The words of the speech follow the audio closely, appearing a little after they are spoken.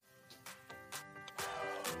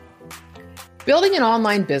Building an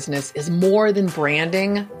online business is more than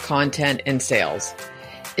branding, content, and sales.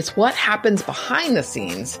 It's what happens behind the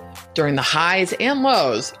scenes during the highs and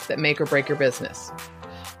lows that make or break your business.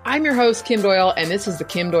 I'm your host, Kim Doyle, and this is The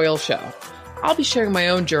Kim Doyle Show. I'll be sharing my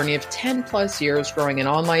own journey of 10 plus years growing an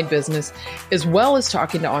online business, as well as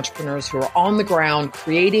talking to entrepreneurs who are on the ground,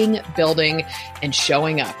 creating, building, and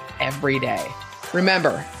showing up every day.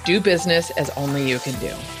 Remember, do business as only you can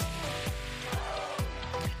do.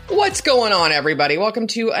 What's going on, everybody? Welcome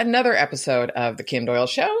to another episode of The Kim Doyle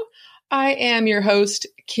Show. I am your host,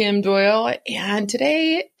 Kim Doyle, and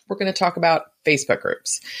today we're going to talk about Facebook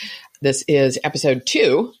groups. This is episode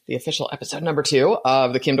 2, the official episode number 2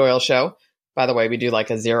 of The Kim Doyle Show. By the way, we do like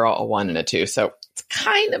a 0, a 1, and a 2, so it's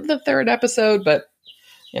kind of the third episode, but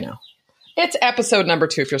you know, it's episode number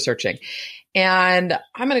 2 if you're searching. And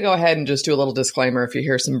I'm going to go ahead and just do a little disclaimer. If you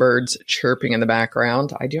hear some birds chirping in the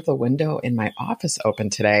background, I do have the window in my office open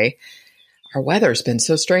today. Our weather's been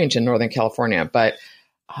so strange in Northern California, but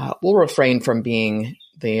we'll refrain from being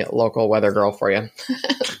the local weather girl for you.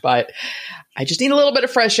 But I just need a little bit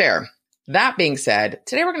of fresh air. That being said,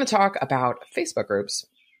 today we're going to talk about Facebook groups.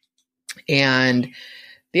 And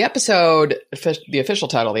the episode, the official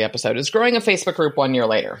title of the episode is Growing a Facebook Group 1 Year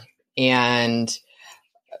Later. And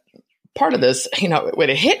part of this, you know, it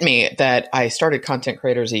hit me that I started Content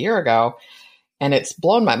Creators a year ago, and it's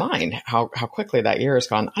blown my mind how quickly that year has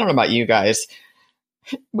gone. I don't know about you guys.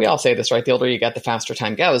 We all say this, right? The older you get, the faster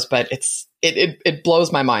time goes, but it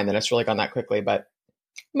blows my mind that it's really gone that quickly. But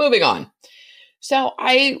moving on. So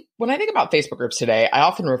when I think about Facebook groups today, I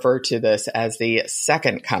often refer to this as the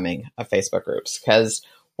second coming of Facebook groups, because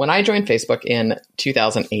when I joined Facebook in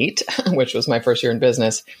 2008, which was my first year in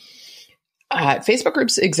business, Facebook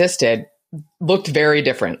groups existed, looked very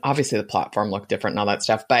different. Obviously, the platform looked different and all that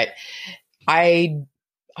stuff, but I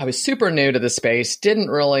was super new to the space, didn't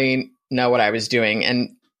really know what I was doing.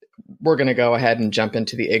 And we're going to go ahead and jump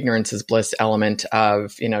into the ignorance is bliss element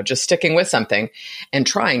of, you know, just sticking with something and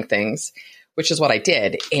trying things, which is what I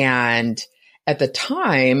did. And at the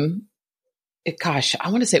time,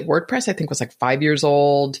 I want to say WordPress, I think, was like 5 years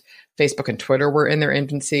old. Facebook and Twitter were in their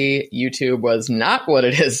infancy. YouTube was not what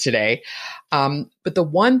it is today. But the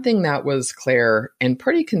one thing that was clear and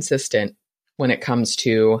pretty consistent when it comes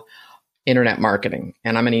to internet marketing,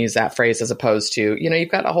 and I'm going to use that phrase as opposed to, you know, you've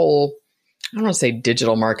got a whole, I don't want to say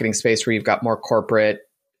digital marketing space where you've got more corporate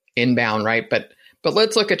inbound, right? But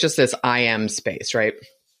let's look at just this IM space, right?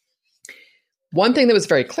 One thing that was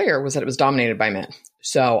very clear was that it was dominated by men.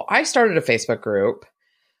 So I started a Facebook group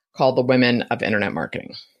called the Women of Internet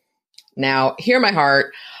Marketing. Now, hear my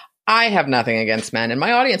heart, I have nothing against men, and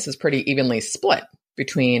my audience is pretty evenly split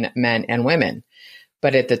between men and women.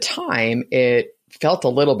 But at the time, it felt a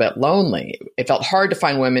little bit lonely. It felt hard to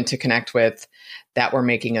find women to connect with that were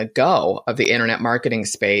making a go of the internet marketing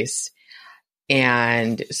space.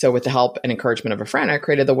 And so with the help and encouragement of a friend, I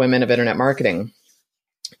created the Women of Internet Marketing.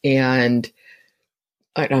 And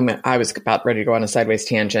I was about ready to go on a sideways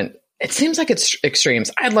tangent. It seems like it's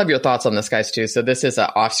extremes. I'd love your thoughts on this, guys, too. So this is an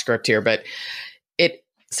off script here, but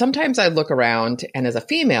sometimes I look around, and as a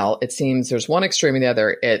female, it seems there's one extreme and the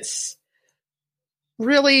other. It's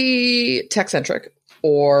really tech centric,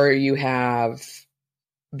 or you have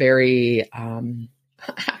very, how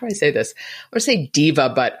do I say this? I would say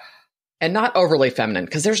diva, and not overly feminine,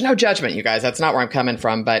 because there's no judgment, you guys. That's not where I'm coming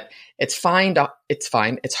from, but it's fine. It's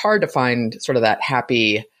fine. It's hard to find sort of that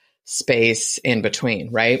happy space in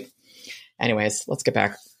between, right? Anyways, let's get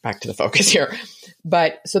back to the focus here.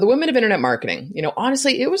 But so the Women of Internet Marketing, you know,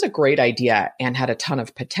 honestly, it was a great idea and had a ton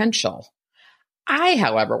of potential. I,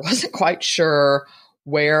 however, wasn't quite sure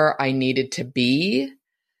where I needed to be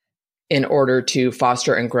in order to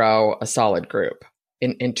foster and grow a solid group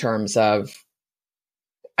in terms of,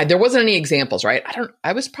 there wasn't any examples, right?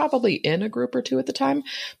 I was probably in a group or two at the time,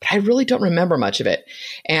 but I really don't remember much of it.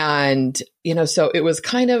 And, you know, so it was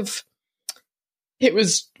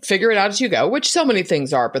figure it out as you go, which so many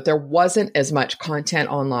things are, but there wasn't as much content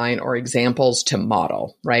online or examples to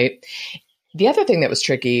model, right? The other thing that was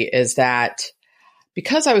tricky is that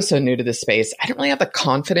because I was so new to this space, I didn't really have the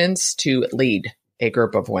confidence to lead a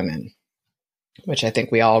group of women, which I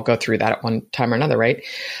think we all go through that at one time or another, right?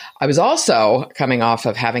 I was also coming off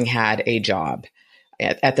of having had a job.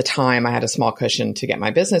 At the time, I had a small cushion to get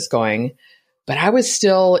my business going, but I was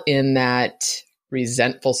still in that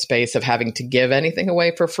resentful space of having to give anything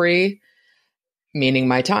away for free, meaning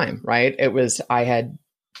my time, right? I had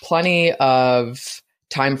plenty of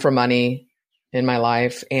time for money in my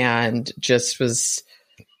life and just was,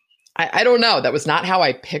 I don't know, that was not how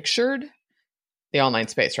I pictured the online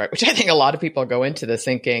space, right? Which I think a lot of people go into this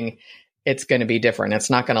thinking it's going to be different. It's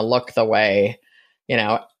not going to look the way,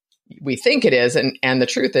 we think it is. And the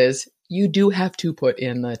truth is you do have to put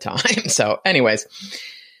in the time. So anyways,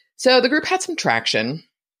 so the group had some traction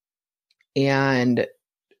and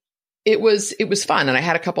it was fun. And I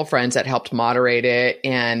had a couple friends that helped moderate it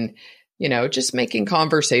and, just making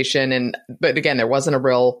conversation. But again, there wasn't a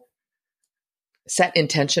real set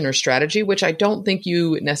intention or strategy, which I don't think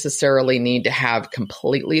you necessarily need to have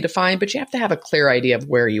completely defined, but you have to have a clear idea of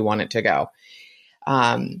where you want it to go.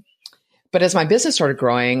 But as my business started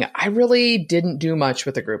growing, I really didn't do much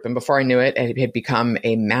with the group. And before I knew it, it had become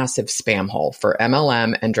a massive spam hole for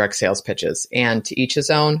MLM and direct sales pitches. And to each his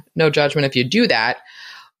own, no judgment if you do that.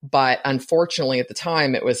 But unfortunately, at the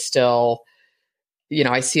time, it was still,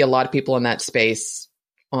 I see a lot of people in that space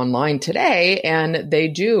online today, and they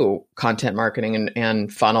do content marketing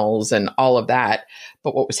and funnels and all of that.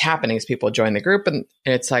 But what was happening is people join the group and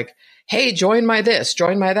it's like, hey, join my this,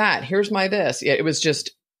 join my that. Here's my this. It was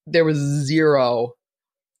just, there was zero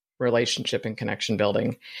relationship and connection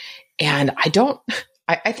building. And I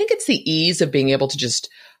think it's the ease of being able to just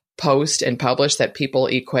post and publish that people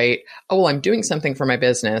equate, oh, well, I'm doing something for my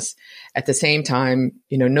business. At the same time,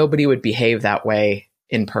 nobody would behave that way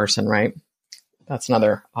in person, right? That's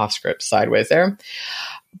another off script sideways there.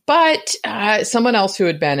 But someone else who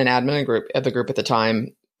had been an admin of the group at the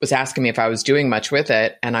time was asking me if I was doing much with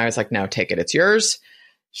it. And I was like, no, take it. It's yours.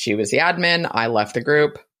 She was the admin. I left the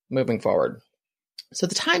group. Moving forward. So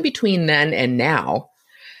the time between then and now,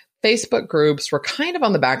 Facebook groups were kind of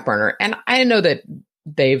on the back burner. And I know that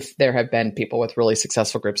there have been people with really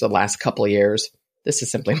successful groups the last couple of years. This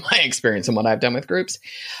is simply my experience and what I've done with groups.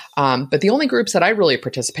 But the only groups that I really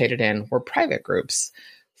participated in were private groups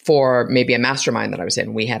for maybe a mastermind that I was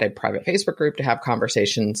in. We had a private Facebook group to have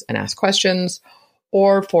conversations and ask questions,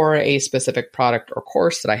 or for a specific product or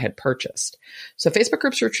course that I had purchased. So Facebook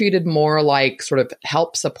groups were treated more like sort of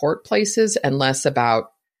help support places and less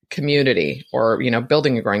about community or,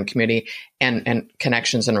 building a growing community and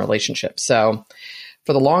connections and relationships. So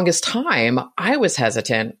for the longest time, I was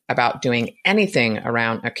hesitant about doing anything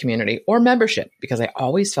around a community or membership because I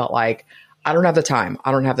always felt like I don't have the time.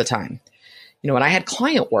 When I had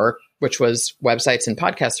client work, which was websites and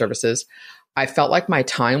podcast services, I felt like my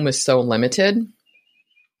time was so limited.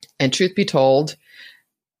 And truth be told,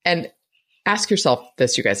 and ask yourself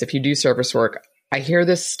this, you guys, if you do service work, I hear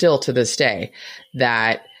this still to this day,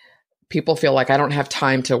 that people feel like I don't have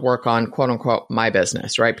time to work on quote unquote my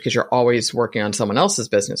business, right? Because you're always working on someone else's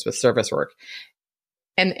business with service work.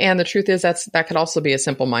 And the truth is that could also be a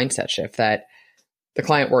simple mindset shift, that the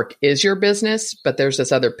client work is your business, but there's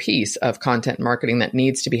this other piece of content marketing that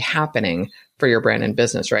needs to be happening for your brand and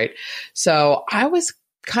business, right? So I was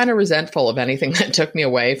kind of resentful of anything that took me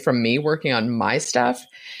away from me working on my stuff.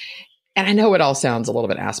 And I know it all sounds a little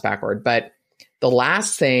bit ass backward, but the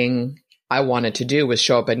last thing I wanted to do was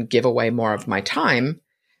show up and give away more of my time,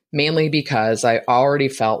 mainly because I already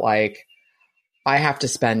felt like I have to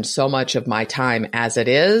spend so much of my time as it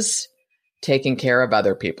is taking care of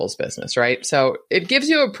other people's business, right? So it gives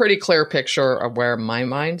you a pretty clear picture of where my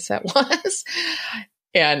mindset was.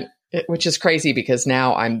 And which is crazy because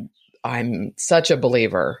now I'm such a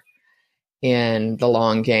believer in the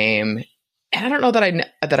long game. And I don't know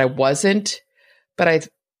that I wasn't, but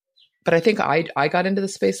I think I got into the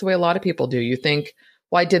space the way a lot of people do. You think,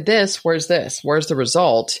 well, I did this. Where's this? Where's the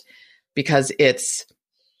result? Because it's,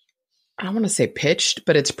 I don't want to say pitched,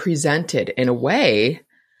 but it's presented in a way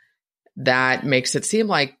that makes it seem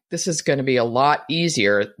like this is going to be a lot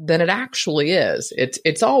easier than it actually is.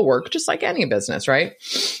 It's all work, just like any business, right?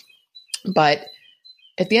 But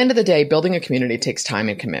at the end of the day, building a community takes time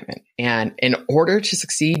and commitment. And in order to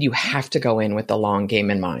succeed, you have to go in with the long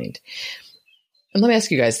game in mind. And let me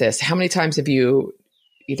ask you guys this. How many times have you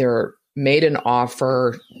either made an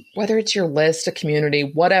offer, whether it's your list, a community,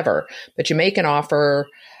 whatever, but you make an offer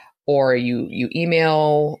or you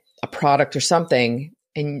email a product or something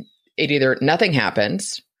and it either nothing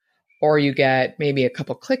happens or you get maybe a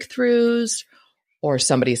couple click-throughs or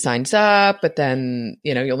somebody signs up, but then,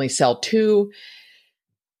 you only sell 2.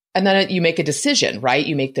 And then you make a decision, right?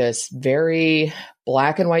 You make this very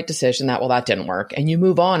black and white decision that, well, that didn't work. And you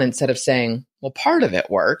move on instead of saying, well, part of it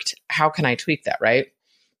worked. How can I tweak that, right?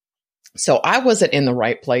 So I wasn't in the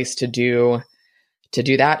right place to do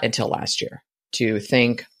that until last year, to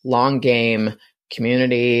think long game,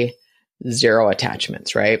 community, zero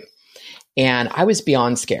attachments, right? And I was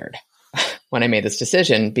beyond scared when I made this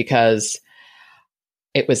decision because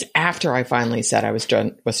it was after I finally said I was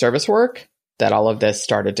done with service work that all of this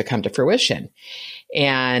started to come to fruition.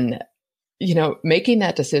 And, making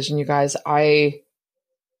that decision, you guys,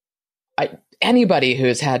 anybody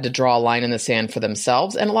who's had to draw a line in the sand for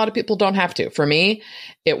themselves, and a lot of people don't have to. For me,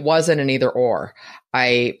 it wasn't an either or.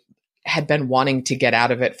 I had been wanting to get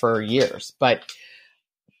out of it for years, but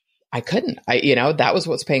I couldn't. That was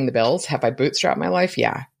what's paying the bills. Have I bootstrapped my life?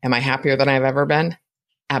 Yeah. Am I happier than I've ever been?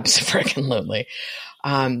 Absolutely.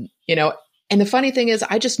 And the funny thing is,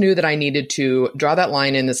 I just knew that I needed to draw that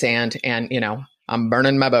line in the sand, and, I'm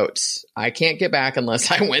burning my boats. I can't get back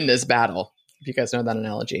unless I win this battle, if you guys know that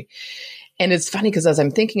analogy. And it's funny because as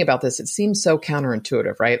I'm thinking about this, it seems so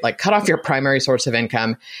counterintuitive, right? Like, cut off your primary source of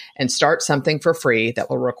income and start something for free that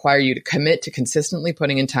will require you to commit to consistently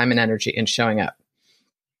putting in time and energy and showing up.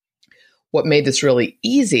 What made this really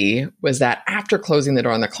easy was that after closing the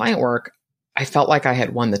door on the client work, I felt like I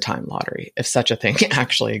had won the time lottery, if such a thing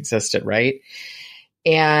actually existed, right?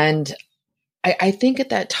 And I think at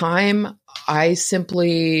that time, I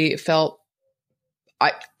simply felt,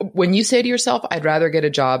 when you say to yourself, I'd rather get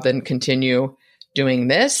a job than continue doing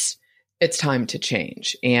this, it's time to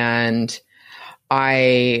change. And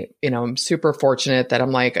I'm super fortunate that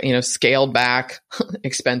I'm scaled back,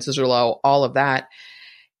 expenses are low, all of that.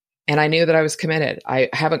 And I knew that I was committed. I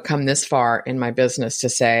haven't come this far in my business to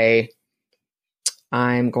say,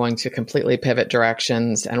 I'm going to completely pivot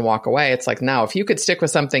directions and walk away. It's like, now, if you could stick with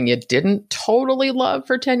something you didn't totally love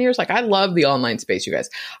for 10 years, I love the online space, you guys.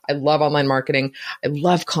 I love online marketing. I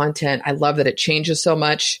love content. I love that it changes so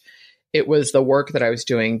much. It was the work that I was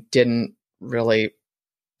doing it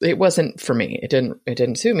wasn't for me. It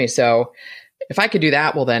didn't suit me. So if I could do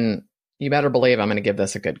that, well, then you better believe I'm going to give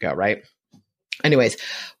this a good go, right? Anyways,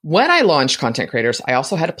 when I launched Content Creators, I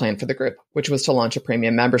also had a plan for the group, which was to launch a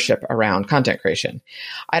premium membership around content creation.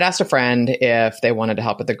 I'd asked a friend if they wanted to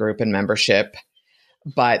help with the group and membership,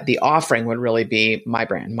 but the offering would really be my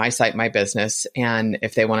brand, my site, my business. And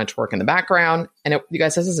if they wanted to work in the background, and you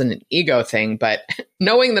guys, this isn't an ego thing, but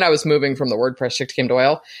knowing that I was moving from the WordPress chick to Kim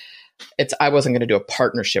Doyle, I wasn't going to do a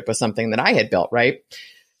partnership with something that I had built, right?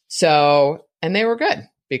 So, and they were good,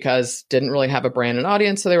 because didn't really have a brand and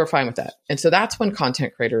audience, so they were fine with that. And so that's when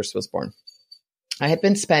Content Creators was born. I had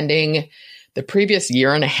been spending the previous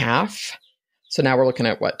year and a half, so now we're looking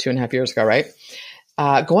at 2.5 years ago, right?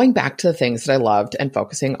 Going back to the things that I loved and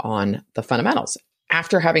focusing on the fundamentals.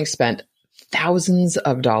 After having spent thousands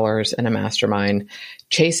of dollars in a mastermind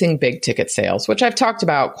chasing big ticket sales, which I've talked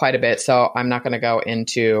about quite a bit, so I'm not going to go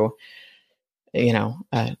into,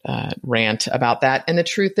 a rant about that. And the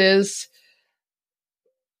truth is,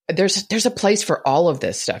 there's a place for all of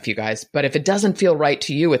this stuff, you guys. But if it doesn't feel right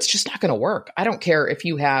to you, it's just not going to work. I don't care if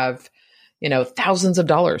you have, thousands of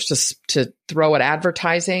dollars to throw at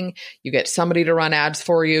advertising. You get somebody to run ads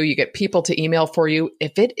for you. You get people to email for you.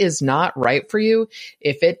 If it is not right for you,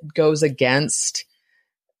 if it goes against,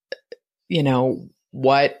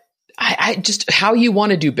 what I just how you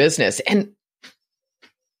want to do business. And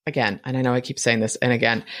again, and I know I keep saying this, and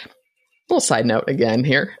again, little side note again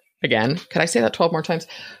here. Again, could I say that 12 more times?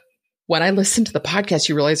 When I listen to the podcast,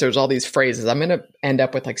 you realize there's all these phrases. I'm going to end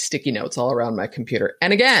up with sticky notes all around my computer.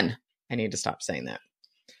 And again, I need to stop saying that.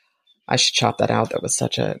 I should chop that out. That was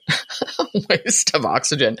such a waste of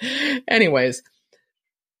oxygen. Anyways,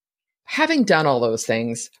 having done all those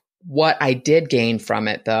things, what I did gain from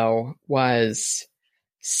it, though, was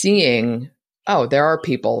seeing, there are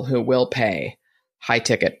people who will pay high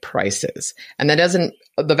ticket prices. And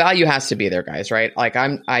the value has to be there, guys, right?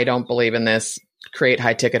 I don't believe in this create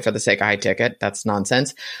high ticket for the sake of high ticket. That's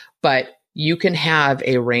nonsense. But you can have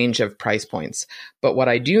a range of price points. But what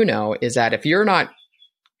I do know is that if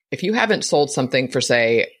you haven't sold something for,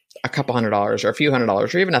 say, a couple $100 or a few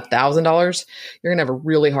 $100 or even $1,000, you're going to have a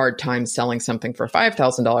really hard time selling something for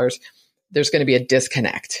 $5,000. There's going to be a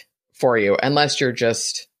disconnect for you, unless you're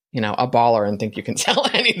just, a baller and think you can sell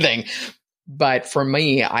anything. But for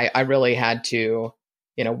me, I really had to,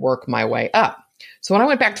 work my way up. So when I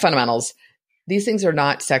went back to fundamentals, these things are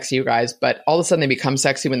not sexy, you guys, but all of a sudden they become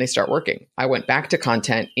sexy when they start working. I went back to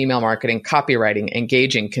content, email marketing, copywriting,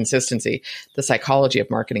 engaging, consistency, the psychology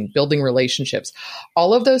of marketing, building relationships,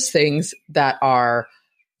 all of those things that are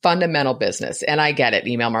fundamental business. And I get it.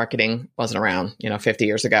 Email marketing wasn't around, 50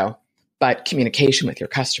 years ago, but communication with your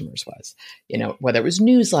customers was, whether it was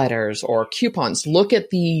newsletters or coupons. Look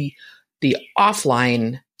at the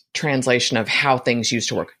offline translation of how things used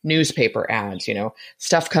to work, newspaper ads,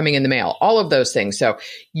 stuff coming in the mail, all of those things. So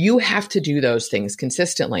you have to do those things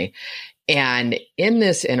consistently. And in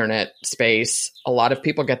this internet space, a lot of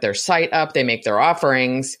people get their site up, they make their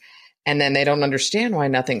offerings, and then they don't understand why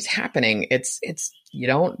nothing's happening. It's you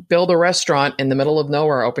don't build a restaurant in the middle of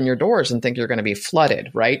nowhere, open your doors and think you're going to be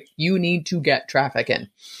flooded, right? You need to get traffic in.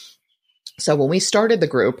 So when we started the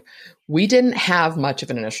group, we didn't have much of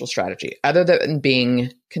an initial strategy other than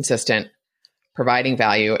being consistent, providing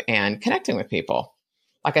value, and connecting with people.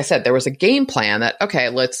 Like I said, there was a game plan that, okay,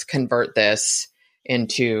 let's convert this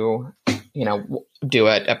into, do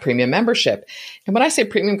a premium membership. And when I say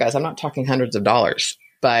premium, guys, I'm not talking hundreds of dollars,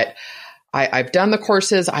 but I've done the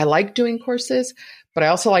courses. I like doing courses, but I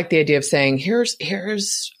also like the idea of saying, here's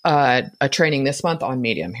a training this month on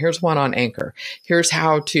Medium. Here's one on Anchor. Here's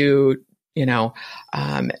how to,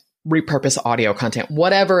 repurpose audio content,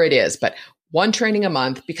 whatever it is, but one training a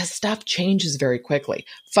month, because stuff changes very quickly.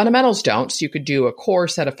 Fundamentals don't. So you could do a core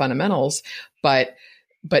set of fundamentals, but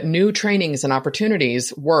new trainings and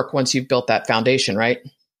opportunities work once you've built that foundation, right?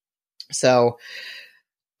 So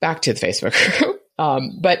back to the Facebook group.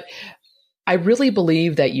 But I really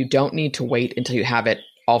believe that you don't need to wait until you have it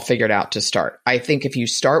all figured out to start. I think if you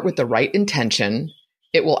start with the right intention,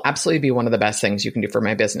 it will absolutely be one of the best things you can do for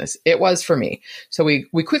my business. It was for me. So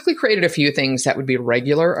we quickly created a few things that would be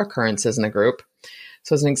regular occurrences in the group.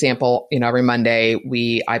 So as an example, every Monday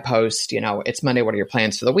I post, it's Monday, what are your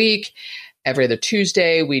plans for the week? Every other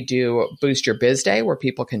Tuesday, we do Boost Your Biz Day, where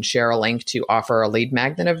people can share a link to offer a lead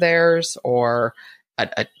magnet of theirs or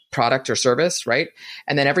a product or service, right?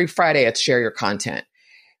 And then every Friday, it's Share Your Content.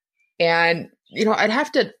 And,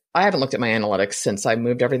 I haven't looked at my analytics since I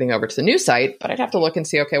moved everything over to the new site, but I'd have to look and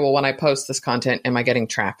see, okay, well, when I post this content, am I getting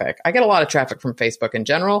traffic? I get a lot of traffic from Facebook in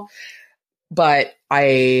general, but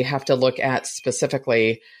I have to look at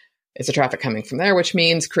specifically, is the traffic coming from there, which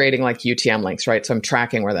means creating like UTM links, right? So I'm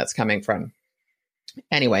tracking where that's coming from.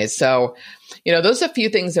 Anyways, so, those are a few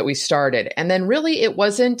things that we started. And then really it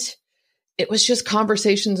was just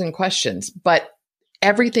conversations and questions, but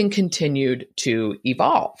everything continued to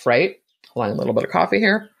evolve, right? Hold on, a little bit of coffee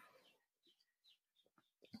here.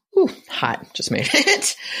 Ooh, hot, just made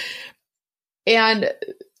it. And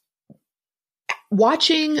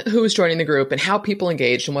watching who was joining the group and how people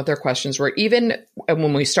engaged and what their questions were. Even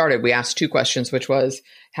when we started, we asked two questions, which was,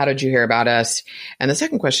 how did you hear about us? And the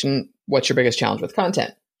second question, what's your biggest challenge with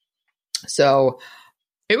content? So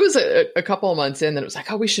it was a couple of months in that it was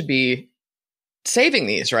like, oh, we should be saving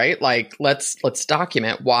these, right? Like, let's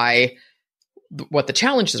document what the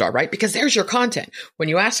challenges are, right? Because there's your content. When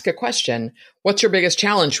you ask a question, what's your biggest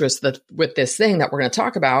challenge with this thing that we're going to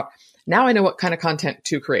talk about? Now I know what kind of content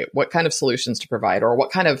to create, what kind of solutions to provide, or what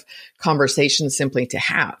kind of conversations simply to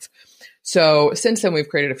have. So since then, we've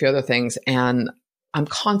created a few other things, and I'm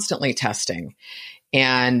constantly testing.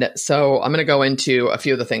 And so I'm going to go into a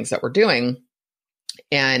few of the things that we're doing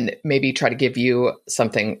and maybe try to give you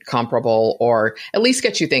something comparable or at least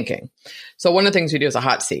get you thinking. So one of the things we do is a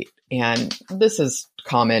hot seat. And this is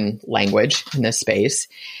common language in this space.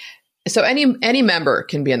 So any member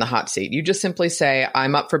can be in the hot seat. You just simply say,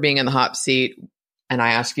 I'm up for being in the hot seat. And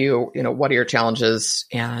I ask you, what are your challenges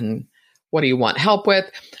and what do you want help with?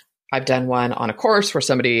 I've done one on a course where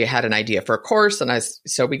somebody had an idea for a course. And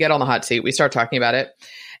so we get on the hot seat, we start talking about it.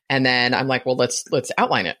 And then I'm like, well, let's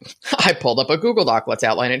outline it. I pulled up a Google Doc. Let's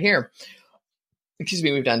outline it here.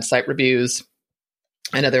 We've done site reviews.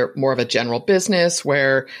 Another more of a general business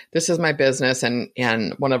where this is my business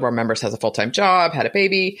and one of our members has a full-time job, had a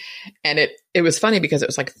baby. And it was funny because it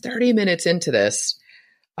was like 30 minutes into this.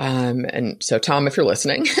 And so Tom, if you're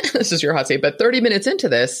listening, this is your hot seat, but 30 minutes into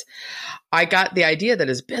this, I got the idea that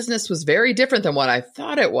his business was very different than what I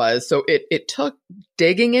thought it was. So it took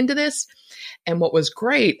digging into this. And what was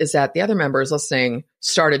great is that the other members listening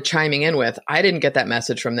started chiming in with, I didn't get that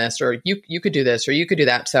message from this, or you could do this, or you could do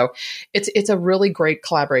that. So it's a really great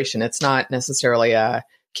collaboration. It's not necessarily a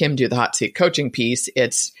Kim do the hot seat coaching piece.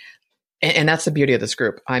 And that's the beauty of this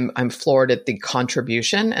group. I'm floored at the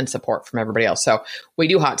contribution and support from everybody else. So we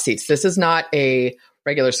do hot seats. This is not a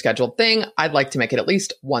regular scheduled thing. I'd like to make it at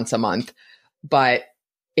least once a month, but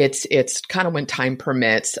it's kind of when time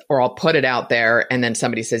permits, or I'll put it out there and then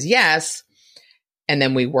somebody says yes. And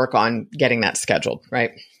then we work on getting that scheduled,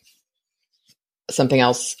 right? Something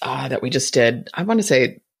else that we just did, I want to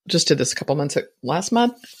say just did this a couple months, last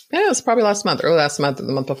month. Yeah, it was probably last month, early last month or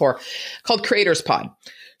the month before, called Creators Pod.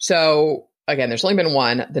 So again, there's only been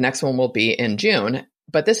one. The next one will be in June,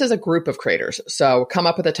 but this is a group of creators. So come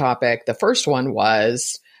up with a topic. The first one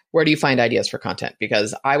was, where do you find ideas for content?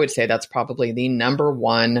 Because I would say that's probably the number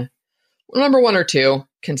one or two.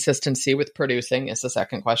 Consistency with producing is the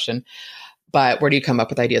second question. But where do you come up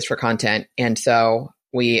with ideas for content? And so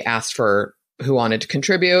we asked for who wanted to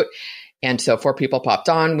contribute. And so 4 people popped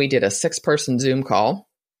on. We did a 6-person Zoom call,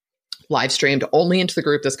 live streamed only into the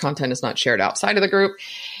group. This content is not shared outside of the group.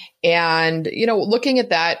 And, looking at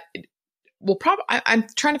that, I'm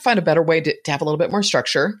trying to find a better way to have a little bit more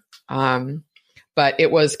structure. but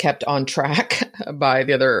it was kept on track by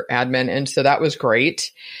the other admin. And so that was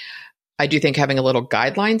great. I do think having a little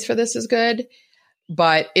guidelines for this is good,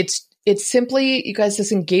 but it's simply, you guys,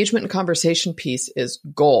 this engagement and conversation piece is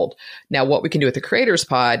gold. Now, what we can do with the Creators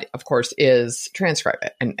Pod, of course, is transcribe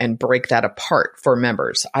it and break that apart for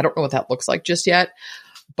members. I don't know what that looks like just yet,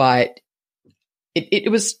 but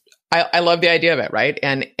it was, I love the idea of it, right?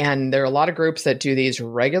 And there are a lot of groups that do these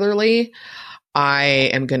regularly. I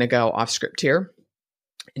am going to go off script here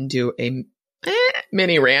and do a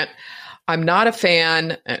mini rant. I'm not a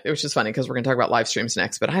fan, which is funny because we're going to talk about live streams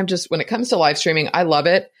next, but when it comes to live streaming, I love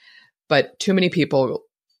it. But too many people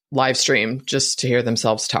live stream just to hear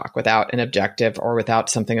themselves talk without an objective or without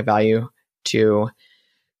something of value to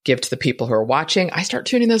give to the people who are watching. I start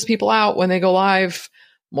tuning those people out when they go live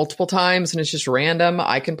multiple times and it's just random.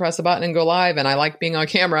 I can press a button and go live and I like being on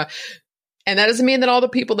camera. And that doesn't mean that all the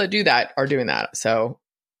people that do that are doing that. So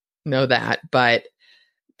know that. But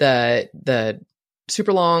the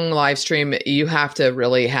super long live stream, you have to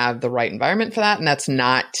really have the right environment for that. And that's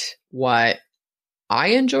not what I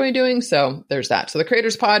enjoy doing. So there's that. So the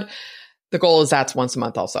Creators Pod, the goal is that's once a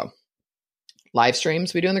month also. Live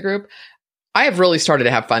streams we do in the group. I have really started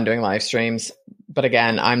to have fun doing live streams. But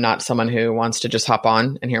again, I'm not someone who wants to just hop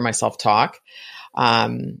on and hear myself talk.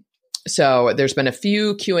 So there's been a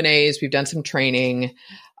few Q&As. We've done some training.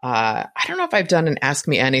 I don't know if I've done an Ask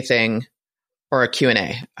Me Anything or a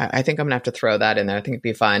Q&A. I think I'm going to have to throw that in there. I think it'd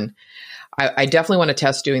be fun. I definitely want to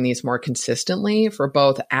test doing these more consistently for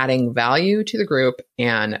both adding value to the group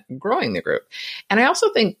and growing the group. And I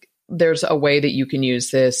also think there's a way that you can use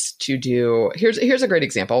this to do, here's a great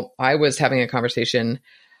example. I was having a conversation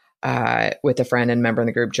with a friend and member in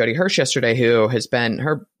the group, Jody Hirsch, yesterday, who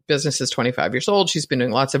her business is 25 years old. She's been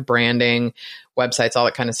doing lots of branding, websites, all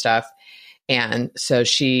that kind of stuff. And so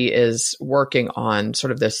she is working on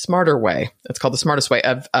sort of this smarter way. It's called the smartest way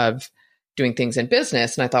of doing things in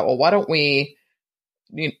business. And I thought, well, why don't we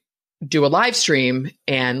do a live stream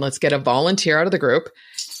and let's get a volunteer out of the group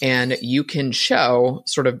and you can show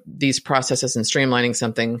sort of these processes and streamlining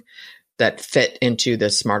something that fit into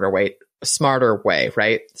this smarter way,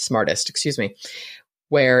 right? Smartest, excuse me,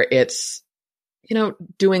 where it's,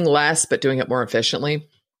 doing less, but doing it more efficiently.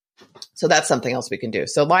 So that's something else we can do.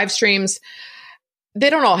 So live streams, they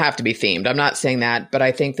don't all have to be themed. I'm not saying that, but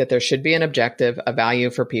I think that there should be an objective, a value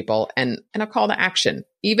for people, and a call to action,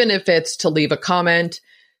 even if it's to leave a comment,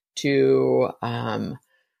 to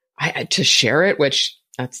share it, which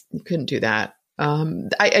you couldn't do that.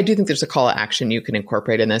 I do think there's a call to action you can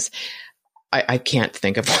incorporate in this. I can't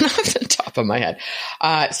think of one off the top of my head.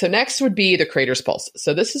 So next would be the Creators Pulse.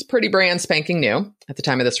 So this is pretty brand spanking new at the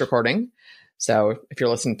time of this recording. So if you're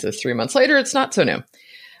listening to this 3 months later, it's not so new.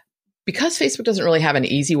 Because Facebook doesn't really have an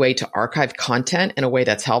easy way to archive content in a way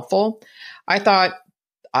that's helpful, I thought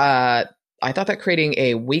that creating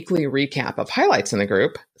a weekly recap of highlights in the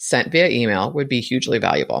group sent via email would be hugely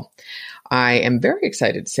valuable. I am very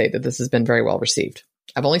excited to say that this has been very well received.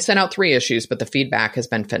 I've only sent out 3 issues, but the feedback has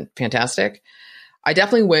been fantastic. I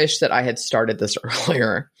definitely wish that I had started this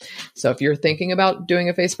earlier. So if you're thinking about doing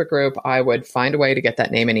a Facebook group, I would find a way to get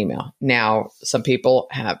that name and email. Now,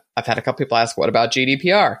 I've had a couple people ask, what about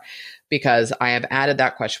GDPR? Because I have added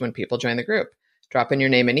that question when people join the group. Drop in your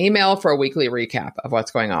name and email for a weekly recap of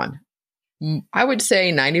what's going on. I would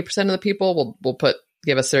say 90% of the people will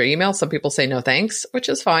give us their email. Some people say no thanks, which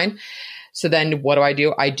is fine. So then what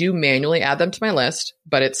do? I do manually add them to my list,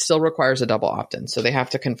 but it still requires a double opt-in. So they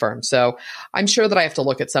have to confirm. So I'm sure that I have to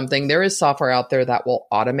look at something. There is software out there that will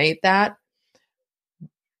automate that.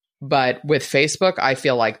 But with Facebook, I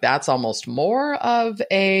feel like that's almost more of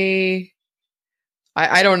I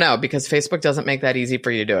don't know, because Facebook doesn't make that easy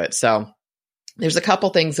for you to do it. So there's a couple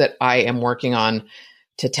things that I am working on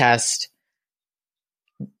to test,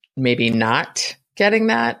 maybe not getting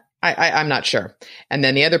that. I'm not sure. And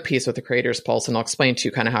then the other piece with the Creators Pulse, and I'll explain to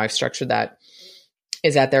you kind of how I've structured that,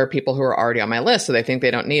 is that there are people who are already on my list, so they think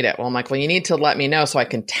they don't need it. Well, I'm like, well, you need to let me know so I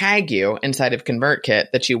can tag you inside of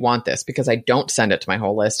ConvertKit that you want this, because I don't send it to my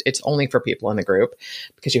whole list. It's only for people in the group,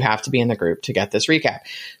 because you have to be in the group to get this recap.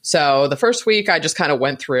 So the first week I just kind of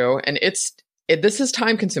went through, and this is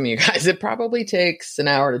time consuming, you guys. It probably takes an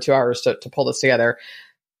hour to 2 hours to pull this together,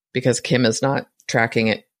 because Kim is not tracking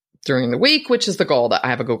it during the week, which is the goal, that I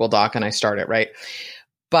have a Google Doc and I start it, right?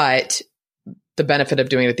 But the benefit of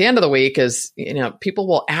doing it at the end of the week is, people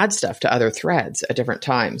will add stuff to other threads at different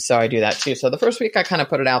times. So I do that too. So the first week I kind of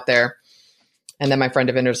put it out there, and then my friend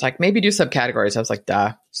Devinder's like, maybe do subcategories. I was like,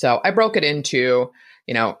 duh. So I broke it into,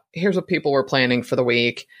 here's what people were planning for the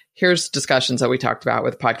week. Here's discussions that we talked about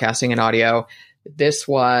with podcasting and audio. This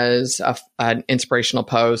was an inspirational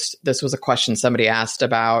post. This was a question somebody asked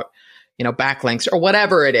about, backlinks or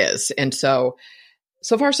whatever it is. And so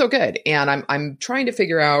far so good. And I'm trying to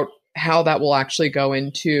figure out how that will actually go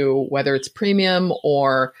into whether it's premium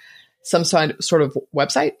or some sort of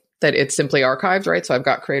website that it's simply archived, right? So I've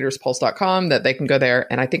got creatorspulse.com that they can go there.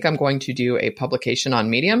 And I think I'm going to do a publication on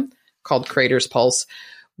Medium called Creators Pulse,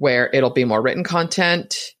 where it'll be more written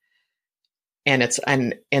content. And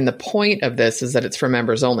the point of this is that it's for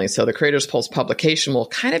members only. So the Creators Pulse publication will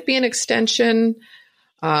kind of be an extension.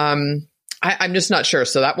 I'm just not sure.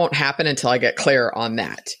 So that won't happen until I get clear on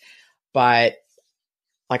that. But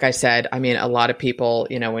like I said, a lot of people,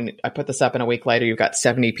 when I put this up and a week later, you've got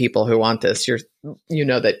 70 people who want this.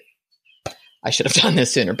 That I should have done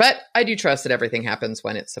this sooner, but I do trust that everything happens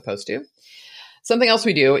when it's supposed to. Something else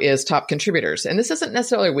we do is top contributors. And this isn't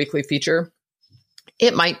necessarily a weekly feature.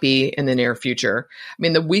 It might be in the near future.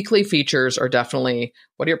 The weekly features are definitely,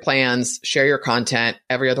 what are your plans? Share your content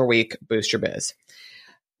every other week, boost your biz.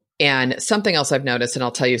 And something else I've noticed, and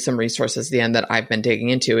I'll tell you some resources at the end that I've been digging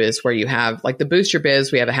into, is where you have like the Boost Your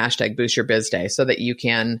Biz, we have a hashtag Boost Your Biz Day so that you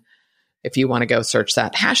can, if you want to go search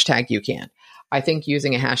that hashtag, you can. I think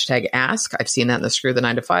using a hashtag ask, I've seen that in the Screw the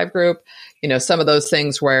 9 to 5 group, some of those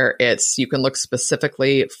things where you can look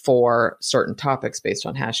specifically for certain topics based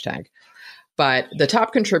on hashtag. But the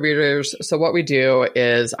top contributors, so what we do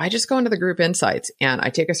is I just go into the group insights and I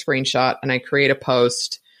take a screenshot and I create a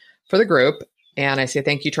post for the group. And I say,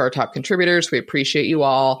 thank you to our top contributors. We appreciate you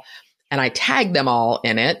all. And I tag them all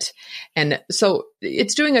in it. And so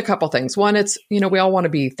it's doing a couple things. One, it's, we all want to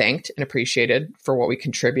be thanked and appreciated for what we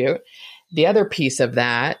contribute. The other piece of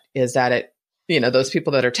that is that it, those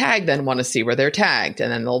people that are tagged then want to see where they're tagged and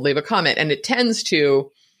then they'll leave a comment. And it tends to,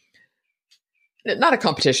 not a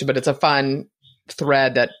competition, but it's a fun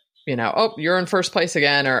thread that, oh, you're in first place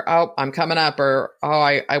again, or, oh, I'm coming up, or, oh,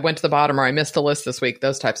 I went to the bottom, or I missed the list this week.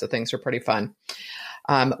 Those types of things are pretty fun.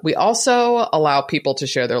 We also allow people to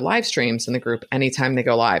share their live streams in the group anytime they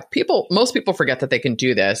go live. Most people forget that they can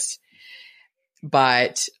do this.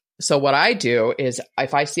 But so what I do is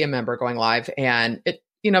if I see a member going live and if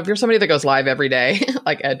you're somebody that goes live every day,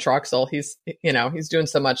 like Ed Troxel, he's doing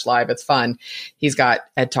so much live. It's fun. He's got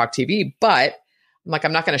Ed Talk TV, but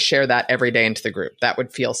I'm not going to share that every day into the group. That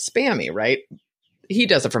would feel spammy, right? He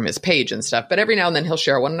does it from his page and stuff, but every now and then he'll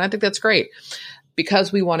share one. And I think that's great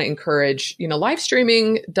because we want to encourage, live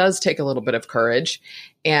streaming does take a little bit of courage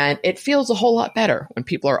and it feels a whole lot better when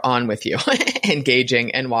people are on with you,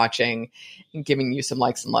 engaging and watching and giving you some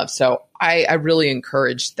likes and love. So I really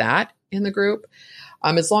encourage that in the group.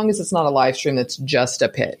 As long as it's not a live stream that's just a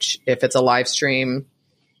pitch. If it's a live stream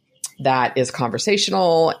that is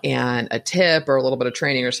conversational and a tip or a little bit of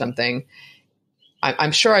training or something,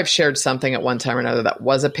 I'm sure I've shared something at one time or another that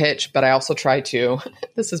was a pitch, but I also try to,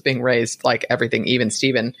 this is being raised like everything, even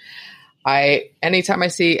Steven. Anytime I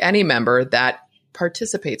see any member that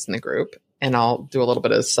participates in the group, and I'll do a little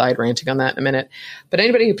bit of side ranting on that in a minute, but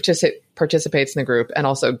anybody who participates in the group and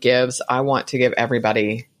also gives, I want to give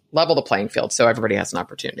everybody level the playing field so everybody has an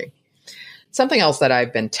opportunity. Something else that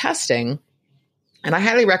I've been testing, and I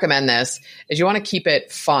highly recommend this, is you want to keep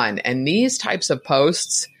it fun. And these types of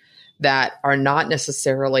posts that are not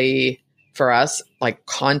necessarily for us, like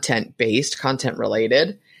content-based,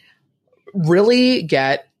 content-related, really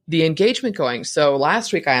get the engagement going. So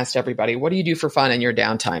last week I asked everybody, what do you do for fun in your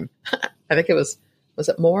downtime? I think it was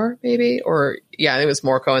it more maybe? Or yeah, it was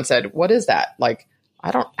more. Cohen said, what is that? Like, I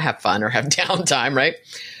don't have fun or have downtime, right?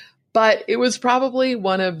 But it was probably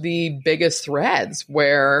one of the biggest threads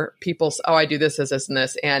where people, oh, I do this, this, and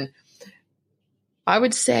this. And I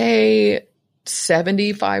would say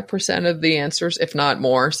 75% of the answers, if not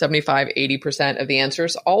more, 75, 80% of the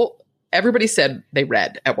answers, everybody said they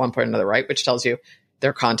read at one point or another, right? Which tells you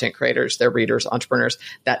they're content creators, they're readers, entrepreneurs.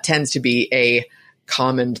 That tends to be a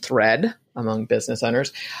common thread among business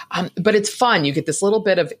owners. But it's fun. You get this little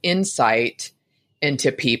bit of insight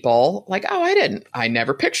into people like, oh, I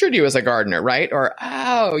never pictured you as a gardener, right? Or,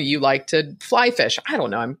 oh, you like to fly fish. I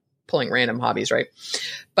don't know. I'm pulling random hobbies, right?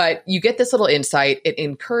 But you get this little insight. It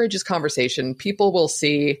encourages conversation. People will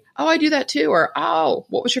see, oh, I do that too. Or, oh,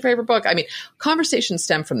 what was your favorite book? I mean, conversations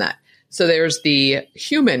stem from that. So there's the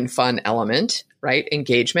human fun element, right?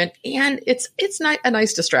 Engagement. And it's not a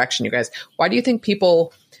nice distraction, you guys. Why do you think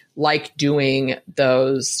people like doing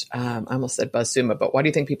those, I almost said BuzzSumo, but why do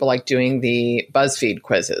you think people like doing the BuzzFeed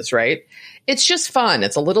quizzes, right? It's just fun.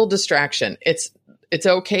 It's a little distraction. It's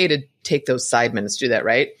okay to take those side minutes, do that,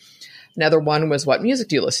 right? Another one was, what music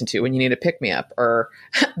do you listen to when you need a pick-me-up? Or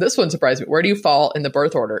this one surprised me. Where do you fall in the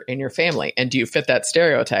birth order in your family? And do you fit that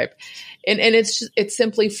stereotype? And it's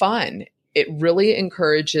simply fun. it really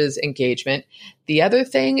encourages engagement. The other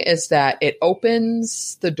thing is that it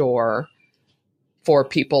opens the door for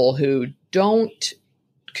people who don't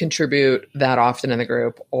contribute that often in the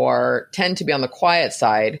group or tend to be on the quiet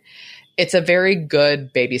side. It's a very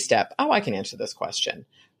good baby step. Oh, I can answer this question,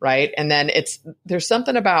 right? And then there's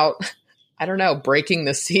something about, I don't know, breaking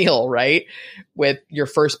the seal, right? With your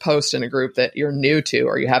first post in a group that you're new to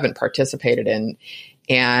or you haven't participated in.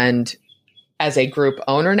 And as a group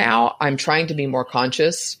owner now, I'm trying to be more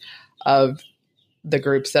conscious of the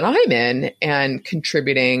groups that I'm in and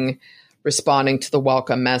contributing, responding to the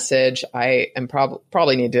welcome message. I am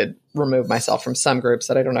probably need to remove myself from some groups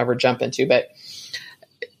that I don't ever jump into, but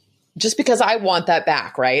just because I want that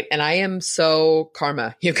back, right? And I am so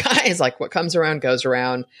karma, you guys, like what comes around goes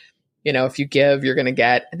around. You know, if you give, you're going to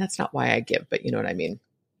get, and that's not why I give, but you know what I mean?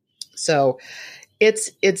 So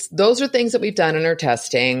it's those are things that we've done in our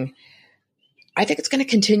testing. I think it's going to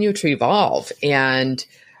continue to evolve, and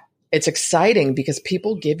it's exciting because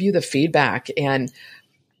people give you the feedback. And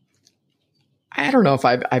I don't know if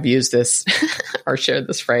I've used this or shared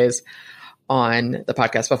this phrase on the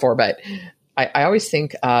podcast before, but I always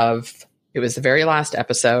think of, it was the very last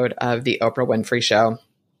episode of the Oprah Winfrey Show,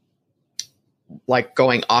 like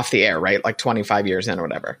going off the air, right? Like 25 years in or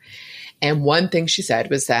whatever. And one thing she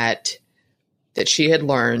said was that she had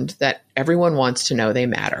learned that everyone wants to know they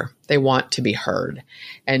matter. They want to be heard.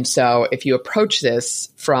 And so if you approach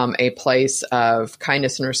this from a place of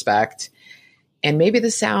kindness and respect, and maybe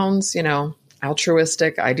this sounds, you know,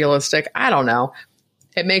 altruistic, idealistic, I don't know.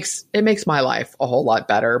 It makes my life a whole lot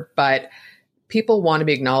better, but people want to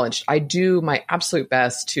be acknowledged. I do my absolute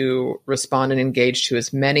best to respond and engage to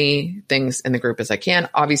as many things in the group as I can.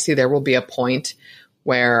 Obviously, there will be a point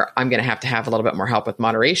where I'm going to have a little bit more help with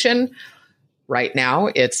moderation. Right now,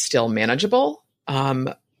 it's still manageable.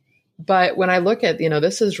 But when I look at, you know,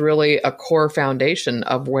 this is really a core foundation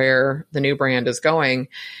of where the new brand is going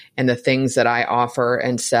and the things that I offer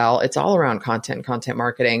and sell. It's all around content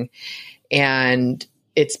marketing. And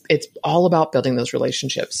it's all about building those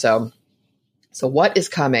relationships. So what is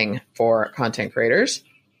coming for content creators?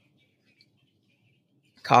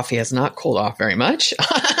 Coffee has not cooled off very much.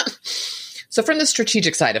 So from the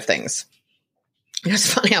strategic side of things,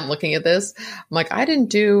 it's funny, I'm looking at this. I'm like, I didn't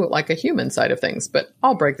do like a human side of things, but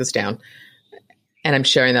I'll break this down. And I'm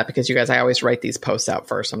sharing that because you guys, I always write these posts out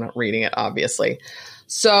first. I'm not reading it, obviously.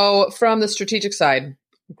 So from the strategic side,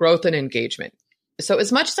 growth and engagement. So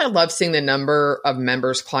as much as I love seeing the number of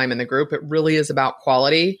members climb in the group, it really is about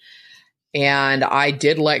quality. And I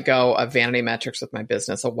did let go of vanity metrics with my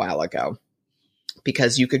business a while ago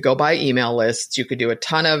because you could go buy email lists. You could do a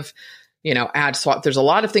ton of, you know, ad swap. There's a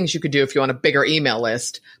lot of things you could do if you want a bigger email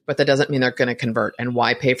list, but that doesn't mean they're going to convert. And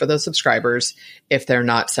why pay for those subscribers if they're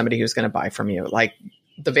not somebody who's going to buy from you? Like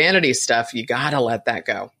the vanity stuff, you got to let that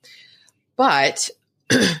go. But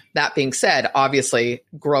that being said, obviously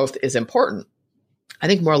growth is important. I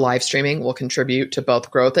think more live streaming will contribute to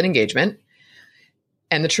both growth and engagement.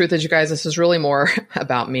 And the truth is, you guys, this is really more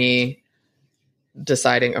about me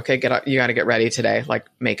deciding, okay, you got to get ready today, like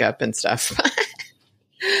makeup and stuff.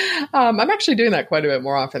 I'm actually doing that quite a bit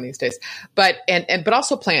more often these days, but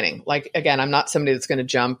also planning. Like, again, I'm not somebody that's going to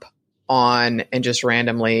jump on and just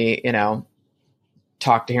randomly, you know,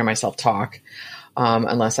 talk to hear myself talk,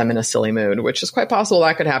 unless I'm in a silly mood, which is quite possible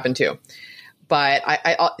that could happen too. But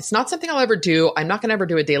it's not something I'll ever do. I'm not going to ever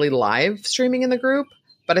do a daily live streaming in the group,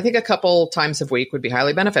 but I think a couple times a week would be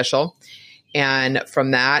highly beneficial. And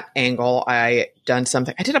from that angle, I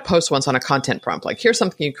did a post once on a content prompt, like here's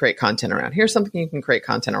something you can create content around. Here's something you can create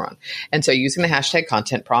content around. And so using the hashtag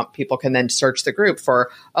content prompt, people can then search the group for,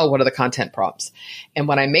 what are the content prompts? And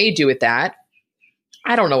what I may do with that,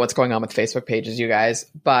 I don't know what's going on with Facebook pages, you guys,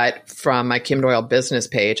 but from my Kim Doyle business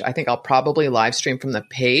page, I think I'll probably live stream from the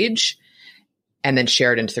page and then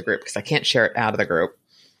share it into the group because I can't share it out of the group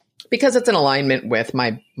because it's in alignment with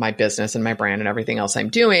my business and my brand and everything else I'm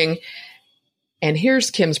doing. And here's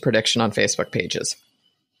Kim's prediction on Facebook pages.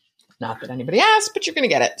 Not that anybody asked, but you're going to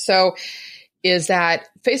get it. So is that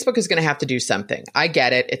Facebook is going to have to do something. I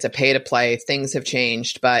get it. It's a pay to play. Things have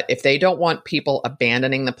changed. But if they don't want people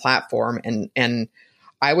abandoning the platform, and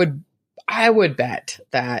I would bet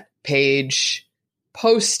that page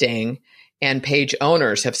posting and page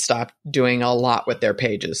owners have stopped doing a lot with their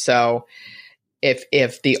pages. So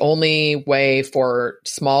if the only way for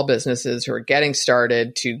small businesses who are getting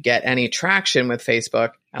started to get any traction with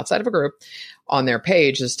Facebook outside of a group on their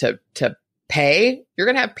page is to pay, you're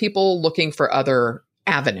going to have people looking for other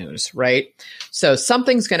avenues, right? So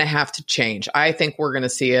something's going to have to change. I think we're going to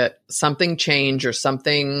see something change or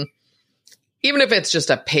something even if it's just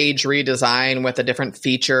a page redesign with a different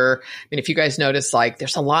feature. I mean, if you guys notice, like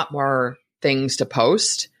there's a lot more things to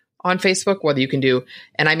post on Facebook, whether you can do,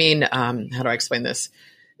 and I mean, how do I explain this?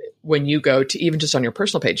 When you go to even just on your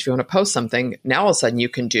personal page, if you want to post something, now all of a sudden you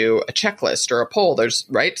can do a checklist or a poll. There's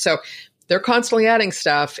right. So they're constantly adding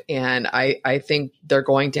stuff. And I think they're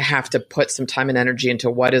going to have to put some time and energy into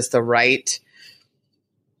what is the right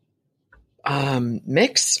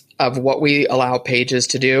mix of what we allow pages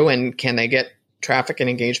to do. And can they get traffic and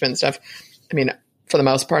engagement and stuff? I mean, for the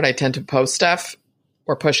most part, I tend to post stuff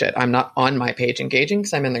or push it. I'm not on my page engaging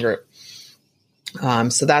because I'm in the group.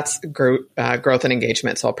 So that's growth and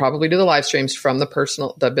engagement. So I'll probably do the live streams from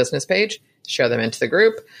the business page, share them into the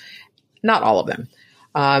group. Not all of them.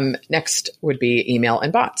 Next would be email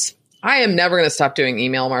and bots. I am never going to stop doing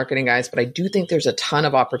email marketing, guys, but I do think there's a ton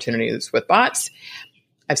of opportunities with bots.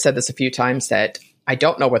 I've said this a few times that I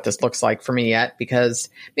don't know what this looks like for me yet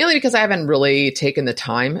mainly because I haven't really taken the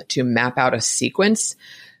time to map out a sequence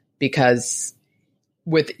because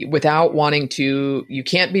without wanting to, you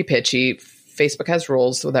can't be pitchy. Facebook has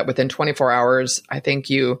rules so that within 24 hours, I think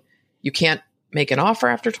you can't make an offer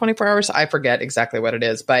after 24 hours. I forget exactly what it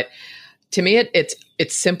is, but to me, it's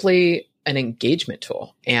simply an engagement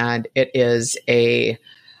tool, and it is a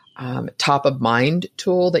top of mind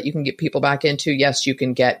tool that you can get people back into. Yes, you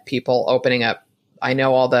can get people opening up. I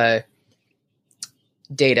know all the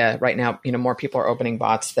data right now. More people are opening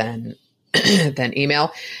bots than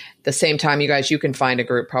email. The same time, you guys, you can find a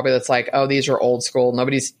group probably that's like, oh, these are old school.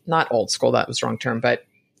 Nobody's not old school. That was the wrong term, but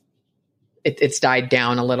it's died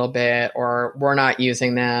down a little bit, or we're not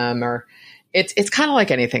using them, or it's kind of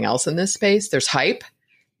like anything else in this space. There's hype.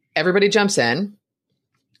 Everybody jumps in.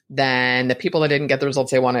 Then the people that didn't get the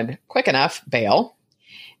results they wanted quick enough bail.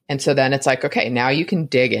 And so then it's like, okay, now you can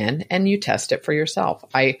dig in and you test it for yourself.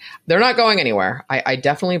 They're not going anywhere. I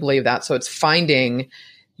definitely believe that. So it's finding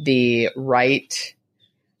the right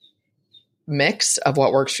mix of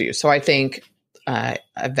what works for you. So I think a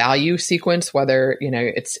value sequence, whether,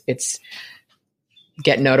 it's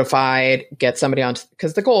get notified, get somebody on,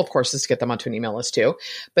 because the goal, of course, is to get them onto an email list too,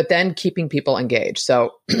 but then keeping people engaged.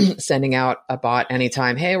 So sending out a bot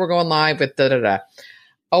anytime, hey, we're going live with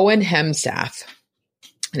Owen Hemsath,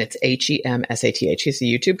 and it's Hemsath. He's a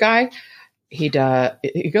YouTube guy. He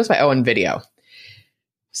goes by Owen Video.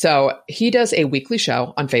 So he does a weekly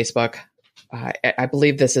show on Facebook. I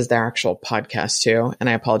believe this is their actual podcast too. And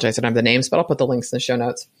I apologize I don't have the names, but I'll put the links in the show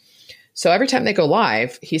notes. So every time they go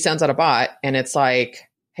live, he sends out a bot and it's like,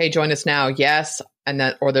 hey, join us now. Yes. And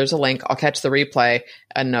then, or there's a link. I'll catch the replay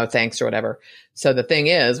and no thanks or whatever. So the thing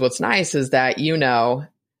is, what's nice is that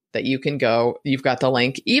that you can go, you've got the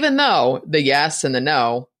link, even though the yes and the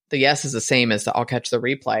no, the yes is the same as the I'll catch the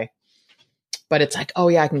replay. But it's like, oh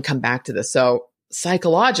yeah, I can come back to this. So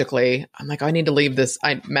psychologically, I'm like, I need to leave this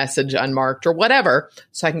message unmarked or whatever,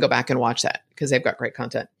 so I can go back and watch that because they've got great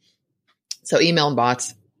content. So email and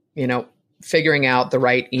bots, figuring out the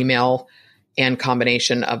right email and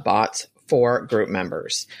combination of bots for group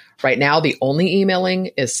members. Right now, the only emailing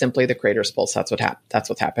is simply the Creators Pulse. That's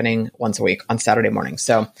what's happening once a week on Saturday morning.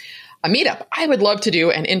 So a meetup. I would love to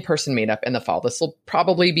do an in-person meetup in the fall. This will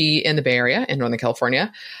probably be in the Bay Area in Northern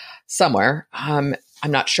California somewhere. I'm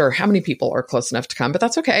not sure how many people are close enough to come, but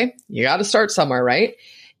that's okay. You got to start somewhere, right?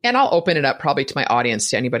 And I'll open it up probably to my audience,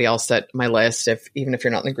 to anybody else at my list, even if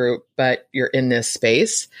you're not in the group, but you're in this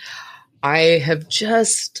space. I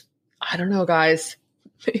don't know, guys,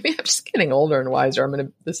 maybe I'm just getting older and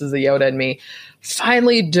wiser. This is the Yoda in me,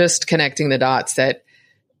 finally just connecting the dots that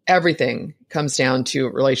everything comes down to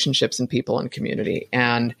relationships and people and community.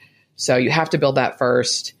 And so you have to build that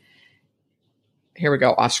first. Here we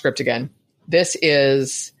go, off script again.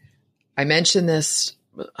 I mentioned this,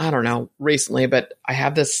 I don't know, recently, but I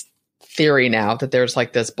have this theory now that there's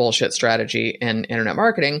like this bullshit strategy in internet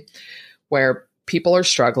marketing where people are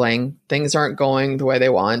struggling, things aren't going the way they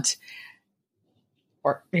want,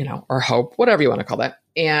 or hope, whatever you want to call that.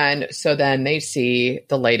 And so then they see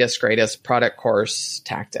the latest, greatest product course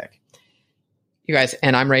tactic. You guys,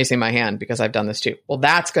 and I'm raising my hand because I've done this too. Well,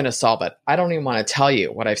 that's going to solve it. I don't even want to tell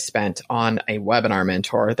you what I've spent on a webinar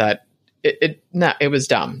mentor that it was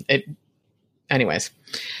dumb. Anyways.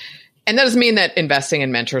 And that doesn't mean that investing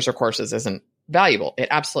in mentors or courses isn't valuable. It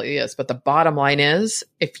absolutely is. But the bottom line is,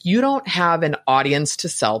 if you don't have an audience to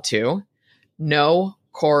sell to, no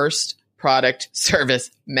course, product,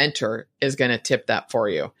 service, mentor is going to tip that for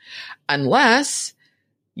you. Unless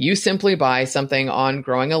you simply buy something on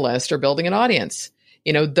growing a list or building an audience.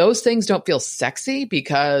 Those things don't feel sexy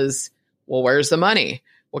because, well, where's the money?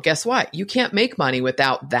 Well, guess what? You can't make money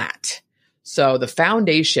without that. So the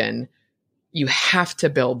foundation you have to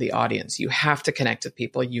build the audience. You have to connect with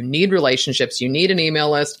people. You need relationships. You need an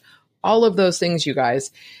email list, all of those things, you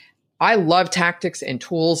guys. I love tactics and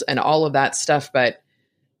tools and all of that stuff, but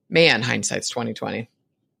man, hindsight's 2020.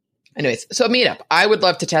 Anyways, so a meetup. I would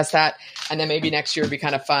love to test that. And then maybe next year would be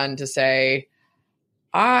kind of fun to say,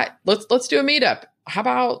 let's do a meetup. How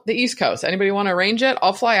about the East Coast? Anybody want to arrange it?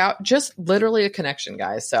 I'll fly out. Just literally a connection,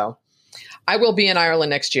 guys. So I will be in Ireland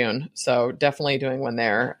next June. So definitely doing one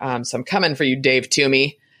there. So I'm coming for you, Dave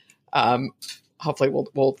Toomey. Hopefully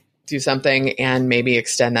we'll do something and maybe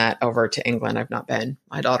extend that over to England. I've not been.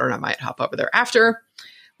 My daughter and I might hop over there after.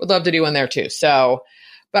 Would love to do one there too. So,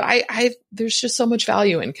 but there's just so much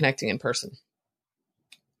value in connecting in person.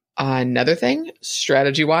 Another thing,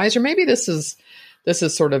 strategy wise, or maybe this is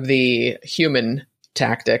sort of the human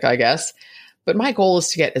tactic, I guess. But my goal is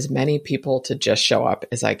to get as many people to just show up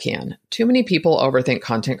as I can. Too many people overthink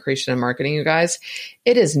content creation and marketing, you guys.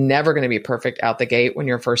 It is never going to be perfect out the gate when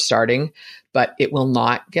you're first starting, but it will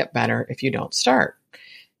not get better if you don't start.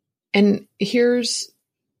 And here's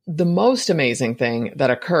the most amazing thing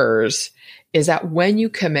that occurs is that when you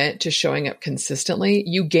commit to showing up consistently,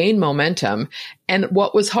 you gain momentum. And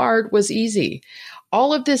what was hard was easy.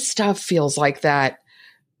 All of this stuff feels like that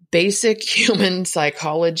basic human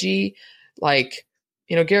psychology. Like,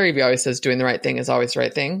 Gary Vee always says doing the right thing is always the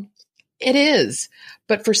right thing. It is.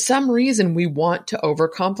 But for some reason, we want to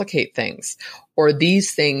overcomplicate things, or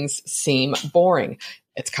these things seem boring.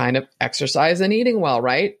 It's kind of exercise and eating well,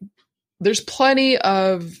 right? There's plenty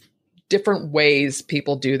of different ways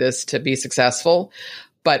people do this to be successful.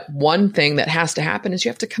 But one thing that has to happen is you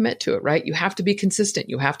have to commit to it, right? You have to be consistent.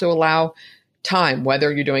 You have to allow time,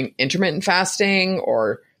 whether you're doing intermittent fasting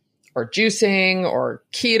or juicing or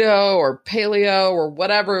keto or paleo or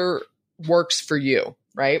whatever works for you,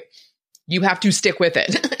 right? You have to stick with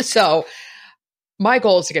it. So my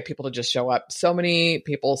goal is to get people to just show up. So many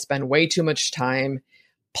people spend way too much time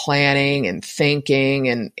planning and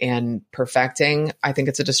thinking and perfecting. I think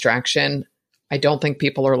it's a distraction. I don't think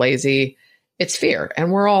people are lazy. It's fear,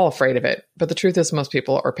 and we're all afraid of it. But the truth is most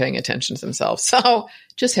people are paying attention to themselves. So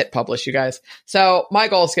just hit publish, you guys. So my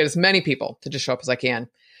goal is to get as many people to just show up as I can.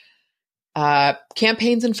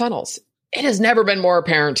 Campaigns and funnels. It has never been more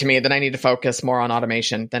apparent to me that I need to focus more on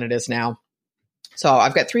automation than it is now. So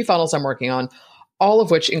I've got 3 funnels I'm working on, all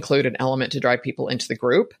of which include an element to drive people into the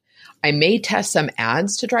group. I may test some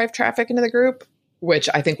ads to drive traffic into the group, which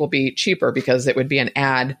I think will be cheaper because it would be an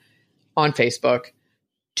ad on Facebook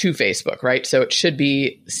to Facebook, right? So it should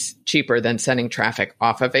be cheaper than sending traffic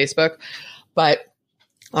off of Facebook. But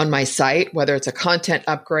on my site, whether it's a content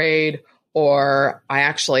upgrade or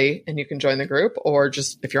and you can join the group or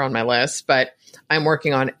just if you're on my list, but I'm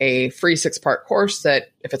working on a free 6-part course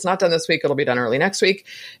that if it's not done this week, it'll be done early next week.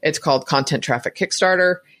 It's called Content Traffic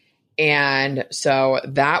Kickstarter. And so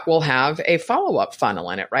that will have a follow-up funnel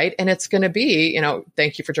in it, right? And it's going to be,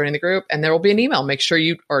 thank you for joining the group. And there will be an email.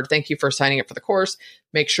 Thank you for signing up for the course.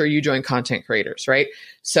 Make sure you join content creators, right?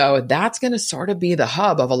 So that's going to sort of be the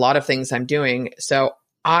hub of a lot of things I'm doing. So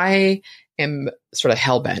I am sort of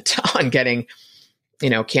hell-bent on getting,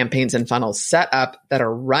 campaigns and funnels set up that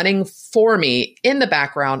are running for me in the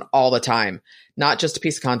background all the time, not just a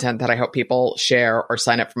piece of content that I hope people share or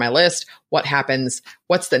sign up for my list. What happens?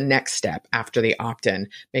 What's the next step after the opt-in?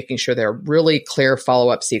 Making sure there are really clear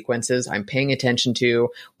follow-up sequences. I'm paying attention to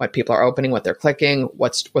what people are opening, what they're clicking,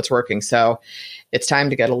 what's working. So it's time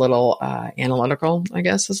to get a little analytical, I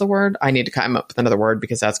guess is the word. I need to come up with another word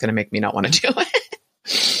because that's going to make me not want to do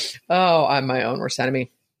it. Oh, I'm my own worst enemy.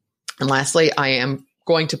 And lastly, I am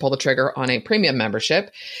going to pull the trigger on a premium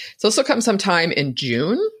membership. So this will come sometime in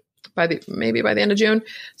June, maybe by the end of June.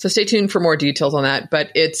 So stay tuned for more details on that.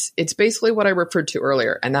 But it's basically what I referred to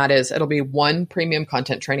earlier, and that is it'll be 1 premium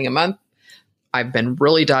content training a month. I've been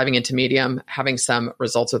really diving into Medium, having some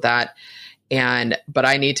results with that. But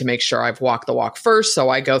I need to make sure I've walked the walk first. So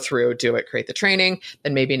I go through, do it, create the training.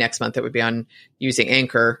 Then maybe next month it would be on using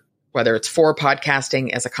Anchor, whether it's for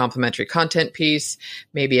podcasting as a complementary content piece,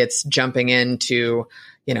 maybe it's jumping into,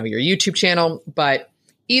 your YouTube channel, but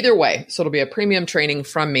either way, so it'll be a premium training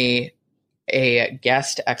from me, a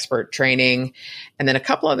guest expert training, and then a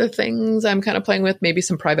couple other things I'm kind of playing with, maybe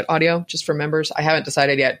some private audio just for members. I haven't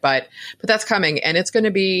decided yet, but that's coming, and it's going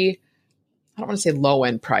to be, I don't want to say low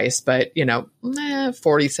end price, but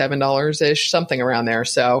 $47-ish, something around there.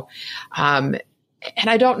 So, and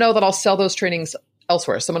I don't know that I'll sell those trainings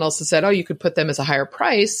elsewhere. Someone else has said, you could put them as a higher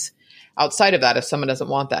price outside of that if someone doesn't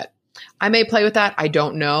want that. I may play with that. I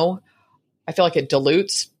don't know. I feel like it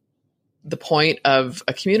dilutes the point of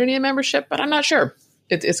a community and membership, but I'm not sure.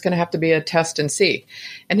 It's going to have to be a test and see.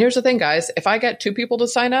 And here's the thing, guys. If I get 2 people to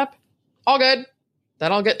sign up, All good.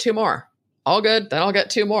 Then I'll get two more. All good. Then I'll get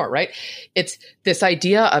two more, right? It's this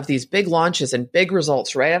idea of these big launches and big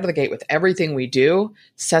results right out of the gate with everything we do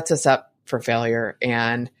sets us up for failure.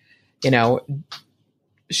 And,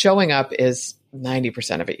 showing up is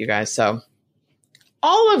 90% of it, you guys. So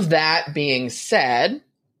all of that being said,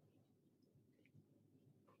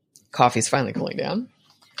 coffee's finally cooling down.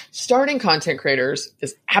 Starting content creators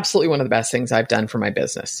is absolutely one of the best things I've done for my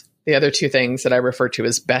business. The other two things that I refer to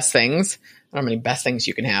as best things, I don't know how many best things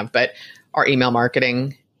you can have, but are email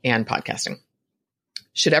marketing and podcasting.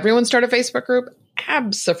 Should everyone start a Facebook group?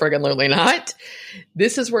 Abso-friggin-lutely not.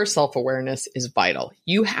 This is where self-awareness is vital.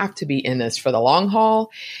 You have to be in this for the long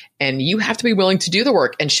haul, and you have to be willing to do the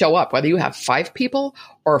work and show up, whether you have 5 people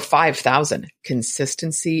or 5,000.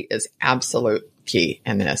 Consistency is absolute key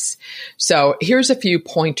in this. So here's a few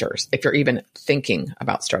pointers if you're even thinking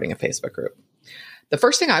about starting a Facebook group. The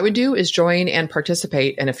first thing I would do is join and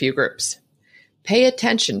participate in a few groups. Pay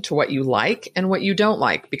attention to what you like and what you don't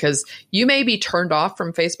like, because you may be turned off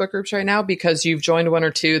from Facebook groups right now because you've joined one or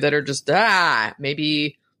two that are just,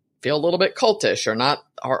 maybe feel a little bit cultish or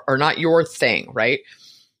not your thing, right?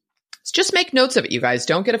 So just make notes of it, you guys.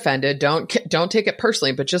 Don't get offended. Don't take it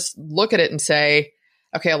personally, but just look at it and say,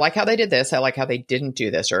 okay, I like how they did this. I like how they didn't do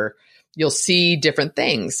this, or you'll see different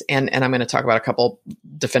things. And I'm going to talk about a couple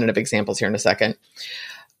definitive examples here in a second.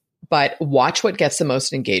 But watch what gets the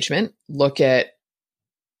most engagement. Look at,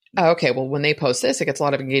 okay, well, when they post this, it gets a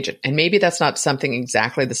lot of engagement. And maybe that's not something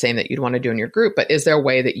exactly the same that you'd want to do in your group, but is there a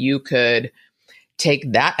way that you could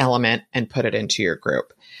take that element and put it into your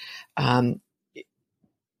group? Pay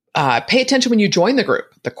attention when you join the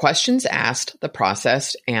group, the questions asked, the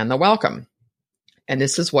process, and the welcome. And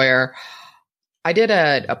this is where I did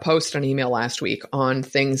a post on email last week on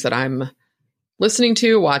things that I'm listening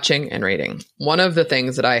to, watching, and reading. One of the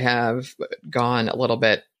things that I have gone a little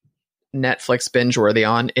bit Netflix binge worthy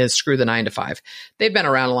on is Screw the 9 to 5. They've been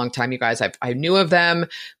around a long time, you guys. I knew of them,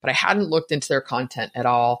 but I hadn't looked into their content at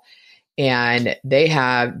all. And they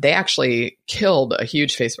actually killed a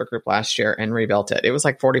huge Facebook group last year and rebuilt it. It was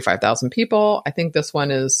like 45,000 people. I think this one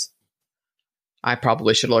is, I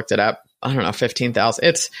probably should have looked it up. I don't know,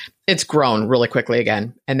 15,000. It's grown really quickly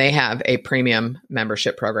again. And they have a premium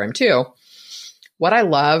membership program too. What I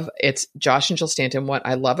love, it's Josh and Jill Stanton. What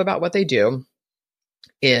I love about what they do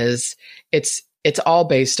is it's all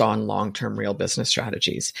based on long-term real business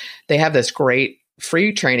strategies. They have this great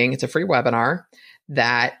free training. It's a free webinar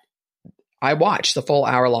that I watched the full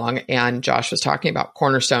hour long, and Josh was talking about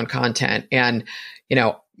cornerstone content and,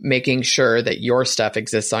 making sure that your stuff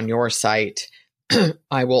exists on your site.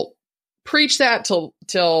 I will preach that till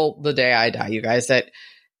the day I die, you guys, that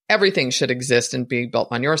everything should exist and be built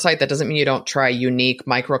on your site. That doesn't mean you don't try unique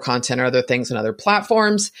micro content or other things on other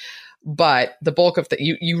platforms, but the bulk of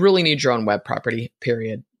you really need your own web property,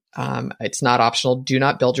 period. It's not optional. Do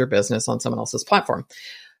not build your business on someone else's platform.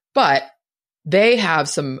 But they have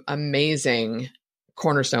some amazing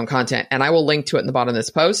cornerstone content, and I will link to it in the bottom of this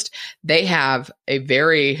post. They have a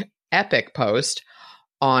very epic post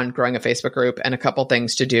on growing a Facebook group and a couple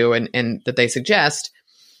things to do and that they suggest.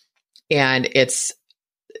 And it's,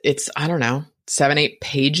 I don't know, 7-8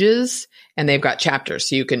 pages, and they've got chapters.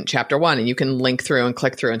 So you can chapter 1 and you can link through and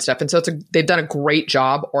click through and stuff. And so they've done a great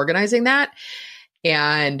job organizing that.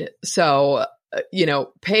 And so,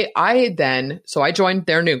 I joined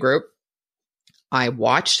their new group.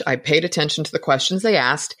 I paid attention to the questions they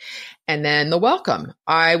asked, and then the welcome.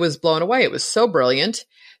 I was blown away. It was so brilliant.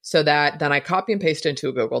 So that then I copy and paste into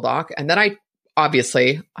a Google Doc. And then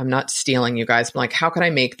I'm not stealing, you guys. I'm like, how can I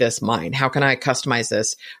make this mine? How can I customize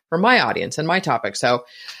this for my audience and my topic? So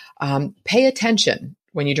pay attention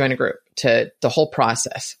when you join a group to the whole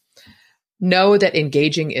process. Know that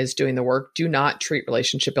engaging is doing the work. Do not treat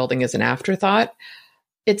relationship building as an afterthought.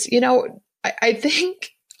 It's, I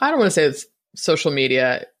think, I don't want to say it's social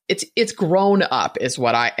media. It's grown up is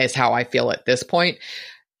how I feel at this point.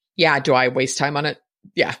 Yeah. Do I waste time on it?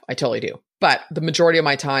 Yeah, I totally do. But the majority of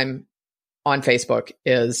my time on Facebook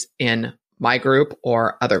is in my group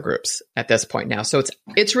or other groups at this point now. So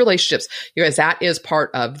it's relationships. You guys, that is part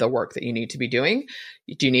of the work that you need to be doing.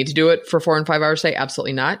 Do you need to do it for 4 and 5 hours a day?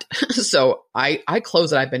 Absolutely not. So I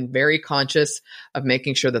close it. I've been very conscious of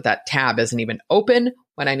making sure that tab isn't even open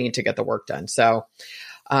when I need to get the work done. So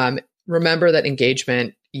remember that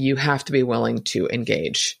engagement, you have to be willing to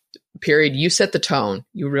engage. Period. You set the tone.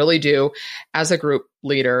 You really do. As a group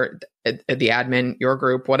leader, the admin, your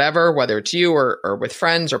group, whatever, whether it's you or with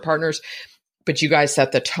friends or partners, but you guys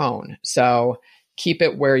set the tone. So keep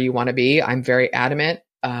it where you want to be. I'm very adamant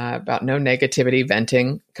about no negativity,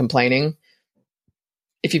 venting, complaining.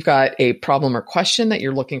 If you've got a problem or question that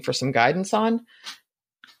you're looking for some guidance on,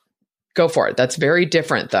 go for it. That's very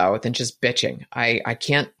different though than just bitching. I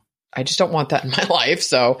just don't want that in my life.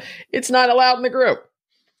 So it's not allowed in the group.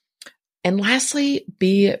 And lastly,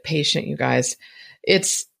 be patient, you guys.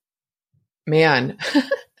 Man,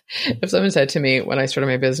 if someone said to me when I started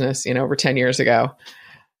my business, over 10 years ago,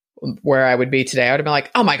 where I would be today, I would have been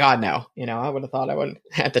like, oh my God, no. I would have thought I would.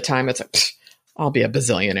 At the time, it's like, I'll be a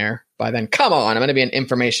bazillionaire by then. Come on, I'm going to be an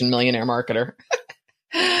information millionaire marketer.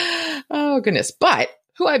 Oh, goodness. But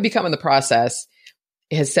who I've become in the process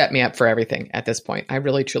has set me up for everything at this point. I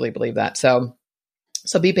really, truly believe that. So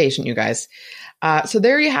be patient, you guys. So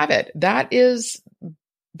there you have it.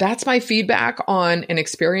 That's my feedback on an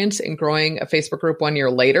experience in growing a Facebook group 1 year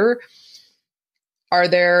later. Are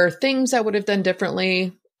there things I would have done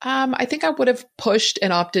differently? I think I would have pushed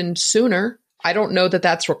an opt-in sooner. I don't know that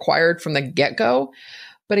that's required from the get-go.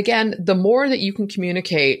 But again, the more that you can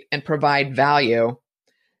communicate and provide value,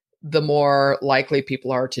 the more likely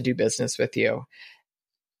people are to do business with you.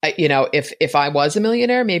 If I was a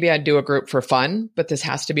millionaire, maybe I'd do a group for fun, but this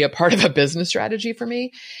has to be a part of a business strategy for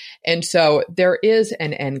me. And so there is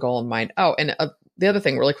an end goal in mind. Oh, and the other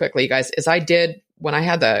thing really quickly, you guys, is when I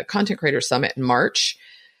had the Content Creator Summit in March,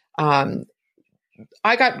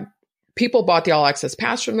 people bought the All Access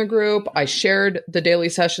Pass from the group. I shared the daily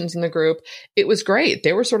sessions in the group. It was great.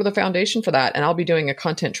 They were sort of the foundation for that. And I'll be doing a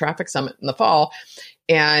Content Traffic Summit in the fall.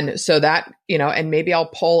 And so that, and maybe I'll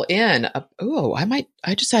pull in,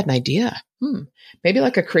 I just had an idea. Maybe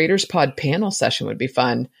like a Creators Pod panel session would be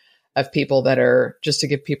fun of people that are just to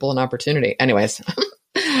give people an opportunity. Anyways,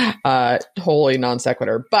 wholly non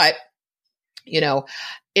sequitur. But,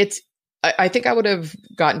 I think I would have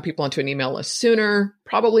gotten people onto an email list sooner,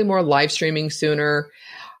 probably more live streaming sooner.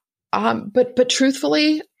 But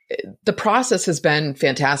truthfully, the process has been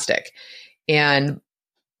fantastic. And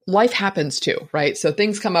life happens too, right? So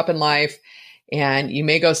things come up in life and you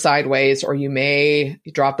may go sideways or you may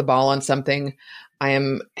drop the ball on something. I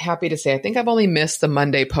am happy to say, I think I've only missed the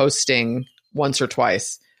Monday posting once or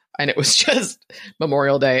twice. And it was just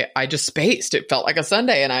Memorial Day. I just spaced. It felt like a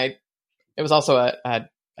Sunday. And it was also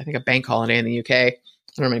I think a bank holiday in the UK. I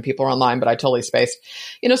don't know how many people are online, but I totally spaced,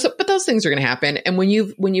 but those things are going to happen. And when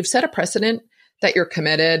you've set a precedent that you're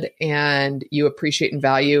committed and you appreciate and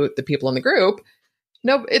value the people in the group,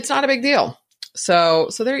 no, it's not a big deal. So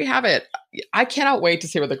there you have it. I cannot wait to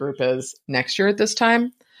see where the group is next year at this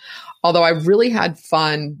time. Although I really had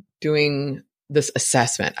fun doing this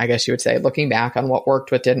assessment, I guess you would say, looking back on what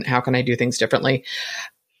worked, what didn't, how can I do things differently.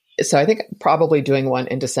 So I think probably doing one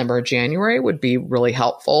in December or January would be really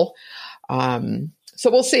helpful. So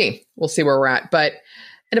we'll see. We'll see where we're at.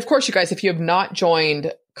 And of course, you guys, if you have not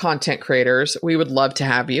joined Content Creators, we would love to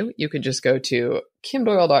have you. You can just go to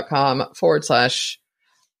kimdoyle.com/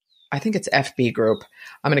 I think it's FB group.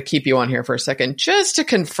 I'm going to keep you on here for a second just to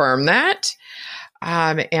confirm that.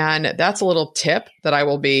 And that's a little tip that I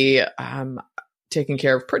will be taking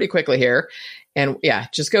care of pretty quickly here. And yeah,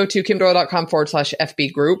 just go to kimdoyle.com/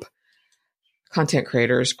 FB group. Content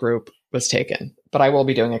Creators group was taken, but I will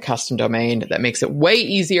be doing a custom domain that makes it way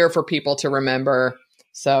easier for people to remember.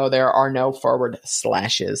 So there are no forward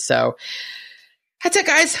slashes. So that's it,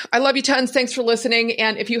 guys. I love you tons. Thanks for listening.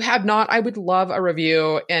 And if you have not, I would love a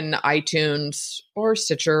review in iTunes or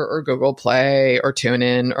Stitcher or Google Play or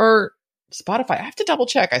TuneIn or Spotify. I have to double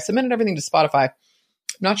check. I submitted everything to Spotify. I'm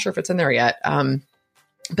not sure if it's in there yet.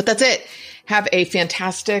 But that's it. Have a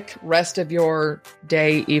fantastic rest of your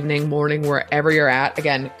day, evening, morning, wherever you're at.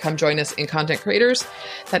 Again, come join us in Content Creators.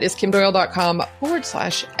 That is kimdoyle.com/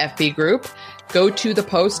 FB group. Go to the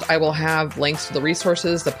post. I will have links to the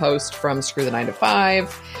resources, the post from Screw the 9 to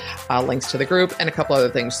 5, links to the group, and a couple other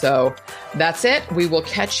things. So that's it. We will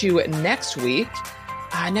catch you next week.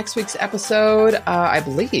 Next week's episode, I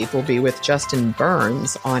believe, will be with Justin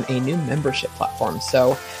Burns on a new membership platform.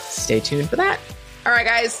 So stay tuned for that. All right,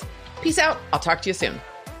 guys. Peace out. I'll talk to you soon.